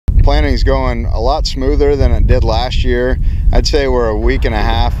planting is going a lot smoother than it did last year. I'd say we're a week and a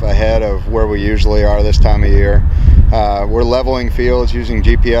half ahead of where we usually are this time of year. We're leveling fields using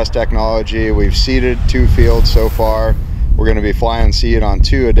GPS technology. We've seeded 2 fields so far. We're going to be flying seed on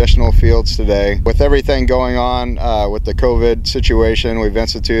 2 additional fields today. With everything going on with the COVID situation, we've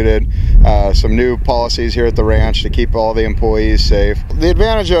instituted some new policies here at the ranch to keep all the employees safe. The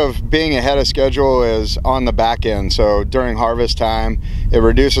advantage of being ahead of schedule is on the back end. So during harvest time, it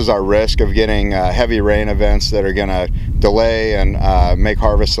reduces our risk of getting heavy rain events that are going to delay and make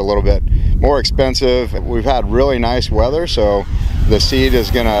harvest a little bit more expensive. We've had really nice weather, so the seed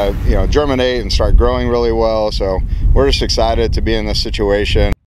is going to germinate and start growing really well. So we're just excited to be in this situation.